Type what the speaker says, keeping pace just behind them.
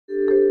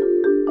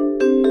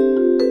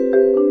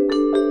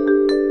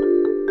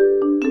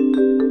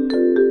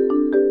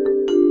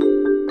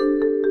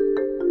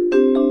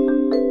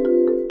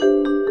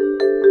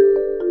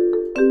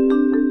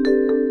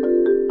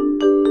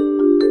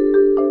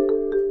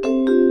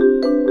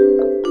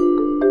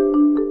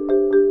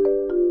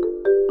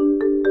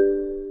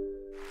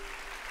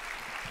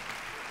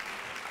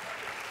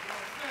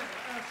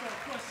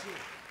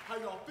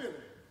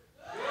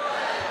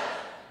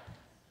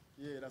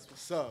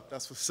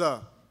That's what's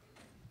up.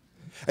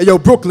 Hey, yo,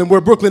 Brooklyn, where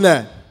Brooklyn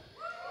at?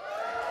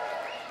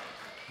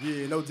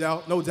 Yeah, no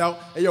doubt, no doubt.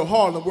 Hey, yo,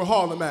 Harlem, where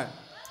Harlem at?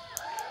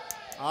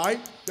 All right.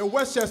 Yo,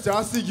 Westchester,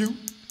 I see you.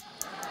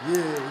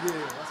 Yeah,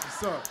 that's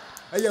what's up.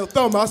 Hey, yo,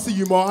 Thelma, I see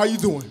you, Ma. How you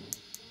doing?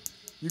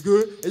 You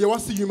good? Hey, yo, I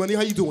see you, Money.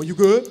 How you doing? You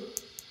good?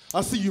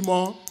 I see you,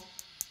 Mom.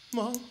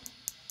 Mom.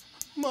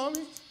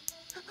 Mommy.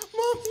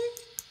 Mommy.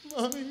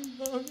 Mommy,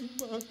 mommy,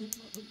 mommy,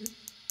 mommy.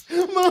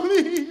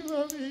 Mommy,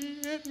 mommy,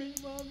 hit me,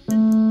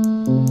 mommy.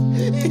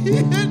 He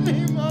hit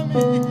me, mommy,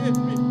 he hit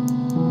me.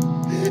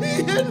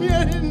 He hit me,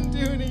 I didn't do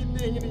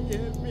anything and he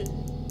hit me.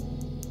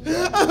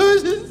 I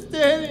was just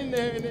standing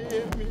there and he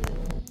hit me.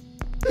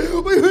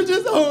 We were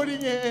just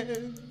holding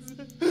hands.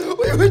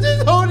 We were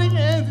just holding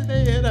hands and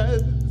they hit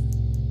us.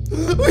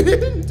 We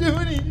didn't do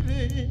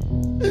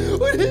anything.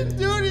 We didn't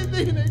do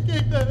anything and they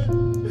kicked us.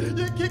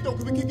 Yeah, kicked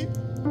us. Can we kick it?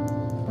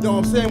 You know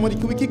what I'm saying, Money?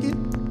 Can we kick it?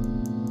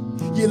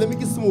 Yeah, let me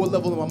get some more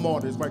level in my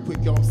martyrs right quick,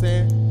 you know what I'm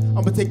saying?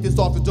 I'm gonna take this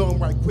off the dome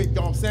right quick, you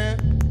know what I'm saying?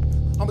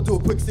 I'm gonna do a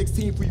quick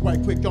 16 for you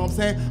right quick, you know what I'm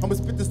saying? I'm gonna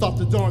spit this off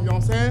the dome, you know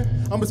what I'm saying?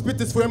 I'm gonna spit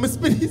this for you, I'm gonna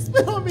spit, he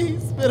spit on me, he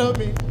spit on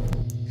me.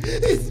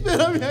 He spit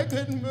on me, I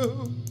couldn't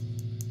move.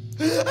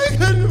 I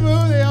couldn't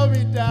move, they held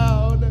me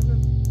down.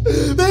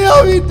 They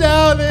held me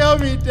down, they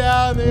held me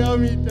down, they held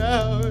me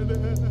down.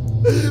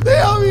 They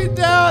held me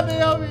down, they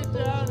held me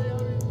down, they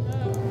held me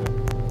down.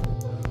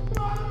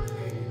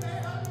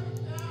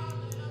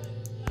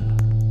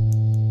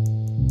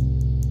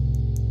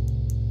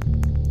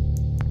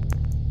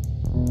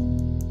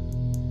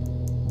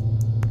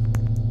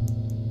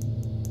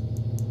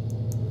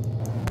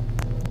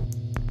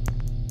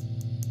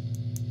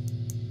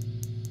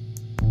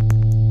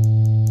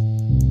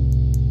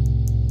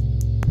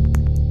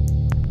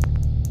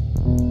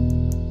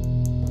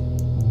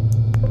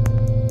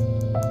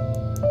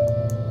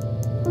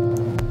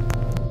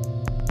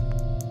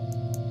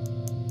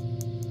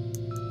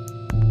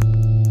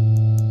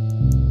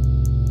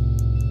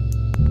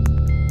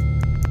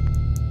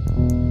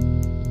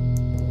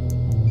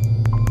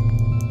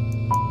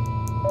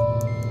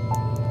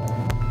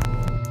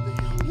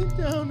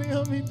 They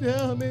held me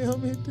down, they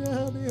held me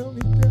down, they held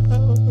me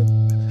down.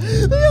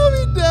 They held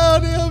me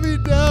down, they held me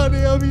down, they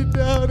held me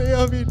down, they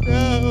held me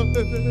down.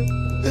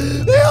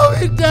 They held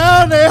me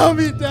down, they held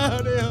me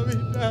down, they held me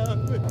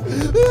down.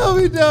 They held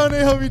me down, they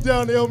held me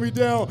down, they held me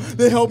down.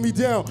 They held me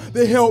down,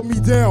 they held me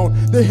down,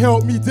 they held me down, they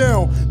held me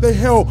down, they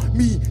held me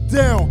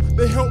down,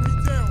 they held me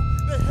down.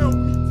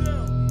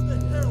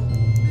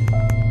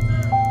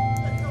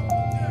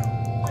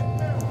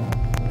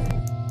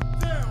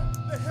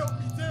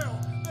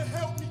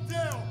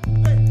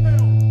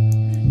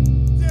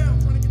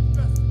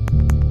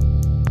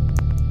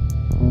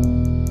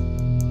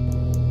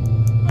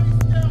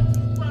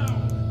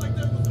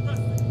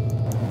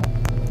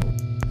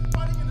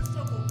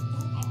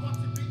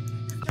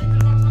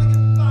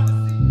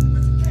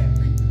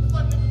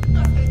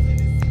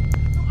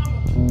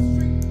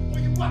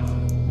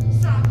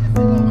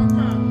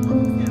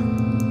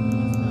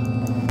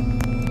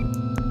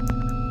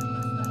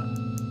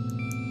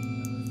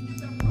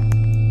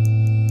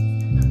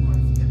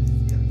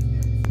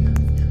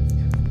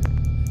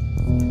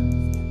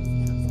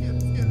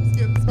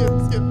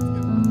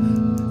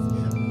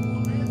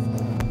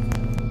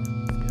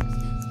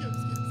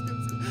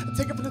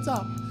 Take it from the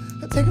top.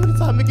 Take it from the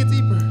top, make it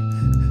deeper.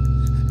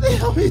 They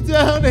held me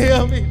down, they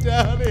held me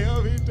down, they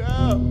held me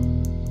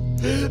down.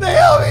 They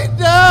held me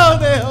down,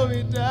 they held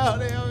me down,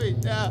 they held me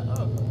down.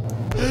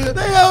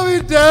 They held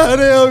me down,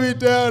 they held me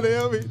down, they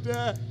held me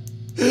down.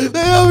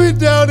 They held me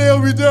down, they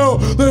held me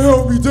down, they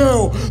held me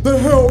down, they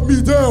held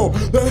me down,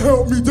 they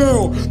held me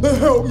down, they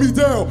held me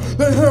down,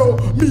 they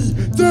held me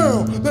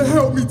down, they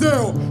held me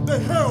down, they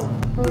held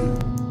me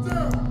down.